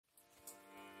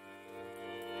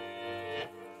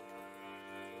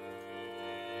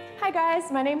Hi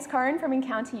guys, my name's Corinne from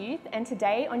Encounter Youth, and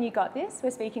today on You Got This,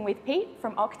 we're speaking with Pete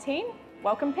from Octeine.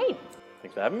 Welcome, Pete.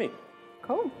 Thanks for having me.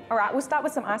 Cool. All right, we'll start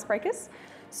with some icebreakers.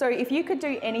 So if you could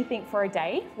do anything for a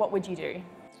day, what would you do?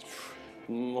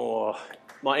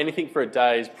 My anything for a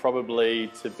day is probably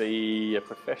to be a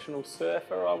professional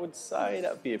surfer, I would say.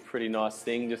 That would be a pretty nice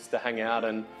thing, just to hang out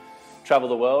and travel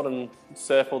the world and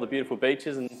surf all the beautiful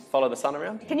beaches and follow the sun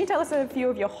around. Can you tell us a few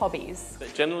of your hobbies?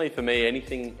 But generally for me,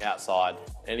 anything outside,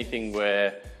 anything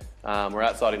where we're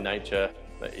outside in nature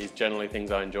is generally things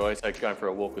I enjoy. So going for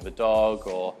a walk with a dog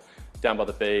or down by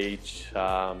the beach,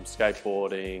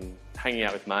 skateboarding, hanging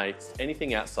out with mates,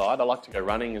 anything outside. I like to go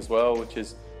running as well, which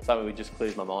is something that just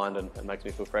clears my mind and makes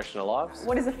me feel fresh and alive.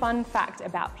 What is a fun fact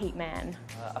about Pete Mann?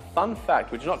 A fun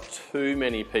fact, which not too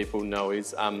many people know,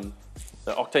 is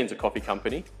Octeine's a coffee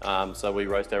company, so we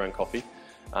roast our own coffee.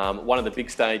 One of the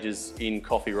big stages in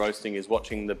coffee roasting is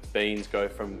watching the beans go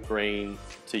from green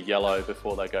to yellow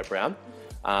before they go brown.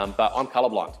 But I'm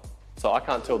colourblind, so I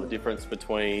can't tell the difference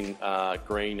between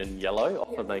green and yellow.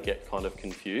 Often they get kind of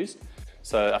confused.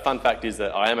 So a fun fact is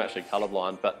that I am actually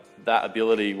colourblind, but that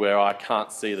ability where I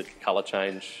can't see the colour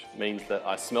change means that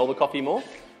I smell the coffee more,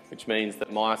 which means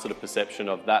that my sort of perception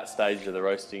of that stage of the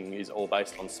roasting is all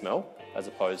based on smell as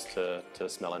opposed to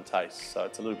smell and taste. So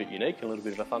it's a little bit unique and a little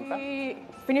bit of a fun fact. You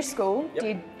finished school,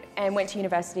 and went to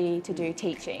university to do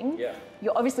teaching. Yeah.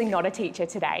 You're obviously not a teacher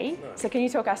today. No. So can you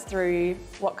talk us through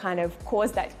what kind of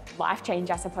caused that life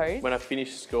change, I suppose? When I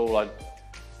finished school,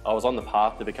 I was on the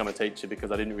path to become a teacher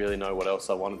because I didn't really know what else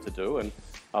I wanted to do, and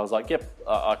I was like, yep,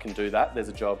 I can do that. There's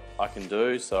a job I can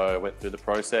do. So I went through the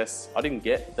process. I didn't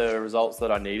get the results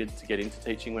that I needed to get into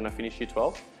teaching when I finished year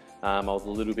 12. I was a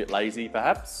little bit lazy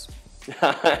perhaps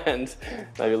and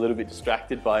maybe a little bit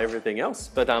distracted by everything else.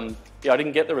 But yeah, I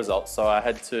didn't get the results. So I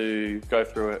had to go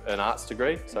through an arts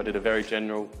degree. So I did a very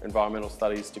general environmental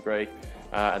studies degree.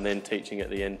 And then teaching at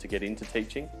the end to get into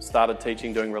teaching. Started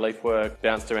teaching, doing relief work,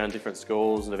 bounced around different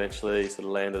schools and eventually sort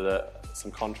of landed at some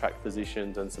contract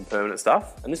positions and some permanent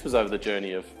stuff. And this was over the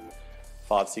journey of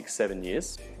 5, 6, 7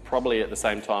 years. Probably at the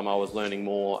same time I was learning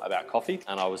more about coffee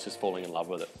and I was just falling in love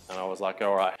with it. And I was like,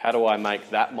 all right, how do I make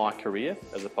that my career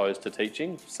as opposed to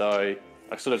teaching? So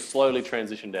I sort of slowly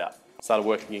transitioned out. Started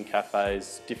working in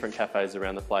cafes, different cafes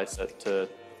around the place to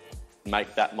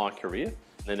make that my career.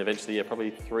 And then eventually, yeah,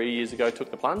 probably 3 years ago,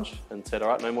 took the plunge and said, all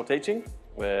right, no more teaching.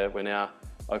 We're now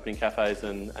opening cafes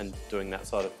and doing that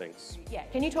side of things. Yeah,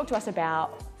 can you talk to us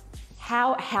about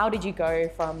how did you go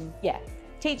from,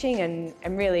 teaching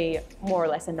and really more or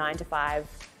less a 9-to-5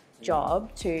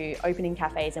 job to opening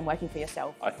cafes and working for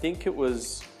yourself? I think it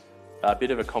was a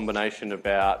bit of a combination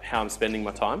about how I'm spending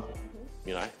my time.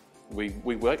 You know, we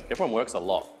work, everyone works a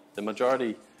lot. The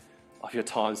majority of your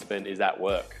time spent is at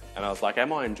work. And I was like,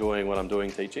 am I enjoying what I'm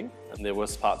doing teaching? And there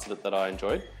was parts of it that I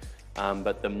enjoyed.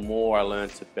 But the more I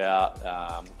learnt about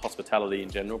hospitality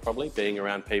in general, probably being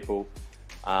around people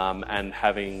and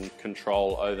having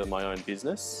control over my own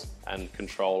business and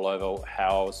control over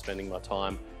how I was spending my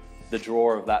time, the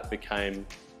draw of that became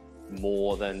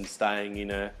more than staying in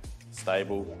a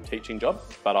stable teaching job.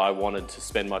 But I wanted to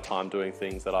spend my time doing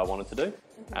things that I wanted to do.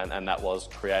 And that was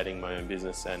creating my own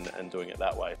business and doing it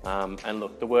that way. And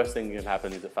look, the worst thing that can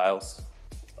happen is it fails.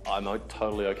 I'm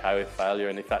totally okay with failure,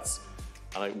 and if that's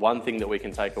one thing that we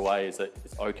can take away is that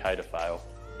it's okay to fail.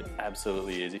 It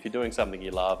absolutely is. If you're doing something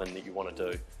you love and that you want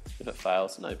to do, if it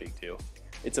fails, no big deal.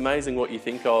 It's amazing what you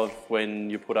think of when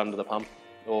you're put under the pump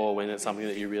or when it's something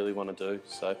that you really want to do.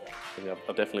 So I think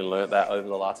I've definitely learnt that over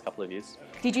the last couple of years.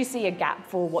 Did you see a gap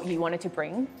for what you wanted to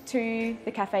bring to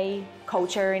the cafe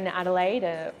culture in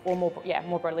Adelaide or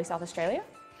more broadly South Australia?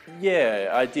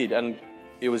 Yeah, I did. And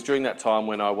it was during that time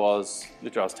when I was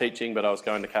teaching, but I was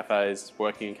going to cafes,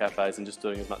 working in cafes and just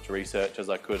doing as much research as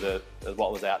I could at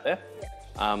what was out there.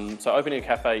 So opening a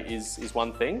cafe is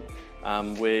one thing.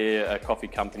 We're a coffee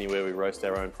company where we roast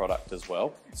our own product as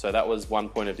well. So that was one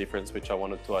point of difference which I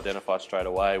wanted to identify straight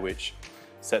away, which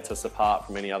sets us apart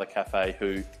from any other cafe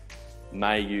who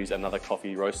may use another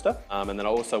coffee roaster. And then I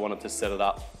also wanted to set it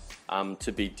up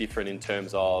to be different in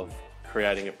terms of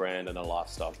creating a brand and a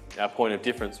lifestyle. Our point of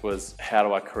difference was, how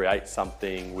do I create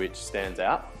something which stands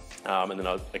out? And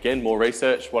then again, more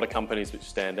research, what are companies which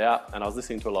stand out? And I was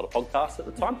listening to a lot of podcasts at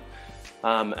the time.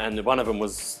 And one of them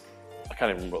was, I can't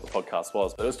even remember what the podcast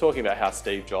was, but it was talking about how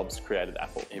Steve Jobs created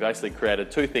Apple. He basically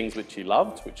created two things which he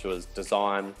loved, which was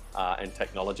design and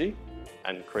technology,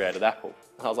 and created Apple.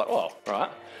 And I was like, oh,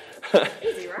 right.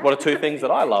 Easy, right? What are two things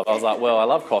that I love? I was like, well, I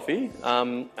love coffee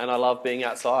and I love being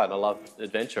outside. I love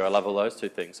adventure. I love all those two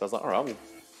things. So I was like, all right, well,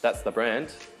 that's the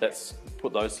brand. Let's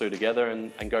put those two together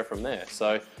and go from there.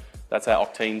 So That's how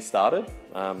Octeine started.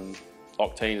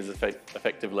 Octeine is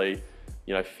effectively,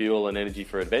 fuel and energy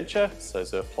for adventure. So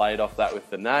sort of played off that with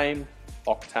the name.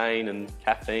 Octane and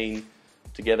caffeine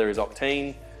together is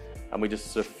Octeine. And we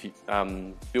just sort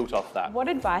of built off that. What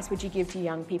advice would you give to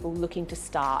young people looking to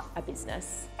start a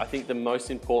business? I think the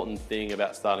most important thing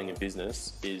about starting a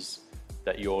business is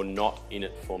that you're not in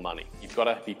it for money. You've got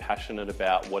to be passionate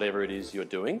about whatever it is you're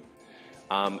doing.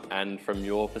 And from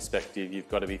your perspective, you've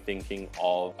got to be thinking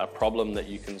of a problem that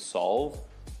you can solve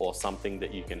or something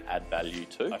that you can add value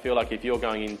to. I feel like if you're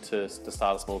going in to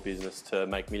start a small business to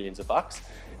make millions of bucks,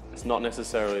 it's not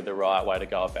necessarily the right way to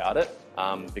go about it,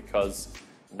 because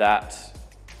that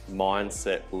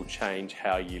mindset will change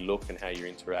how you look and how you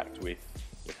interact with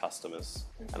your customers.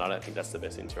 And I don't think that's the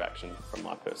best interaction from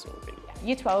my personal opinion.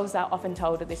 Year 12s are often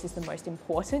told that this is the most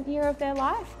important year of their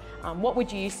life. What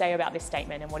would you say about this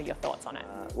statement and what are your thoughts on it?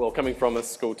 Well, coming from a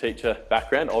school teacher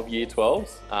background of Year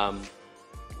 12s,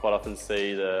 quite often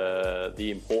see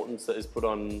the importance that is put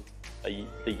on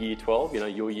the Year 12,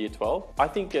 your Year 12. I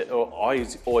think, I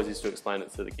always used to explain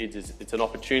it to the kids, it's an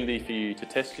opportunity for you to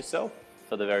test yourself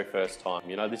for the very first time.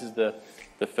 This is the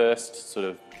first sort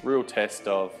of real test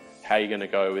of how you're going to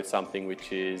go with something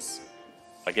which is,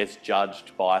 I guess,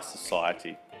 judged by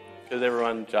society.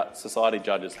 Because society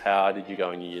judges how did you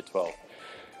go in your Year 12.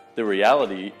 The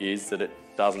reality is that it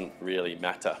doesn't really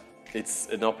matter. It's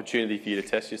an opportunity for you to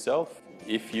test yourself.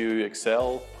 If you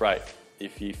excel, great.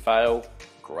 If you fail,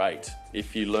 great.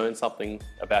 If you learn something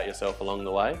about yourself along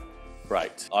the way,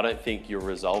 great. I don't think your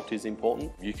result is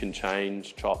important. You can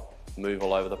change, chop, move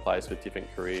all over the place with different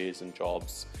careers and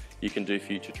jobs. You can do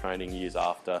future training years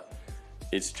after.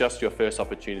 It's just your first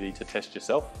opportunity to test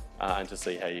yourself and to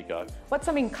see how you go. What's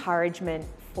some encouragement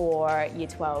for Year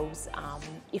 12s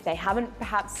if they haven't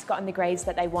perhaps gotten the grades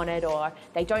that they wanted or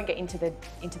they don't get into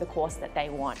the course that they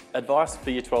want? Advice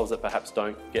for Year 12s that perhaps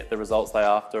don't get the results they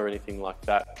after or anything like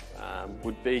that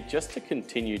would be just to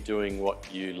continue doing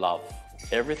what you love.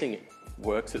 Everything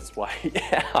works its way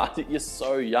out. You're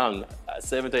so young,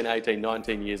 17, 18,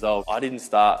 19 years old. I didn't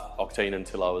start Octeine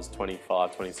until I was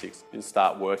 25, 26. Didn't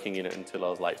start working in it until I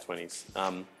was late 20s.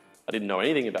 I didn't know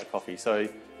anything about coffee, so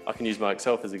I can use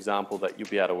myself as an example that you'll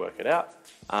be able to work it out.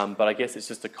 But I guess it's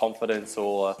just a confidence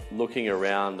or looking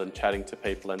around and chatting to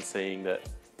people and seeing that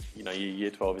your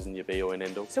Year 12 isn't your be all and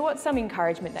end all. So what's some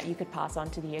encouragement that you could pass on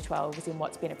to the Year 12s in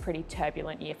what's been a pretty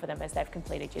turbulent year for them as they've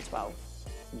completed Year 12?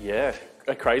 Yeah,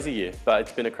 a crazy year, but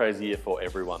it's been a crazy year for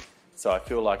everyone. So I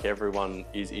feel like everyone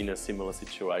is in a similar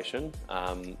situation,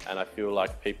 and I feel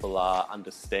like people are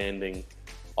understanding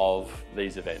of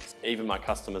these events. Even my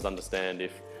customers understand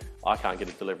if I can't get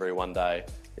a delivery one day,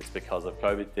 it's because of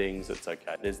COVID things, it's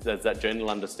okay. There's that general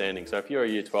understanding. So if you're a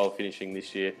Year 12 finishing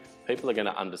this year, people are going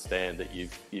to understand that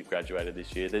you've graduated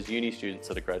this year. There's uni students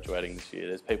that are graduating this year.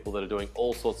 There's people that are doing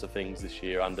all sorts of things this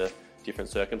year under different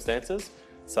circumstances.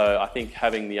 So I think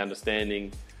having the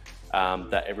understanding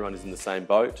that everyone is in the same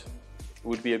boat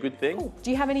would be a good thing. Cool.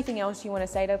 Do you have anything else you want to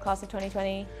say to the class of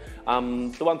 2020?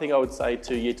 The one thing I would say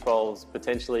to Year 12s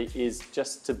potentially is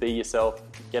just to be yourself,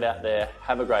 get out there,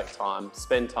 have a great time,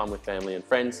 spend time with family and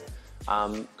friends.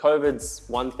 COVID's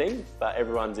one thing, but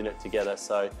everyone's in it together,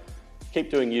 so keep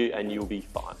doing you and you'll be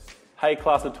fine. Hey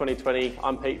class of 2020,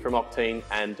 I'm Pete from Octeine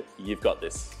and you've got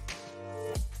this.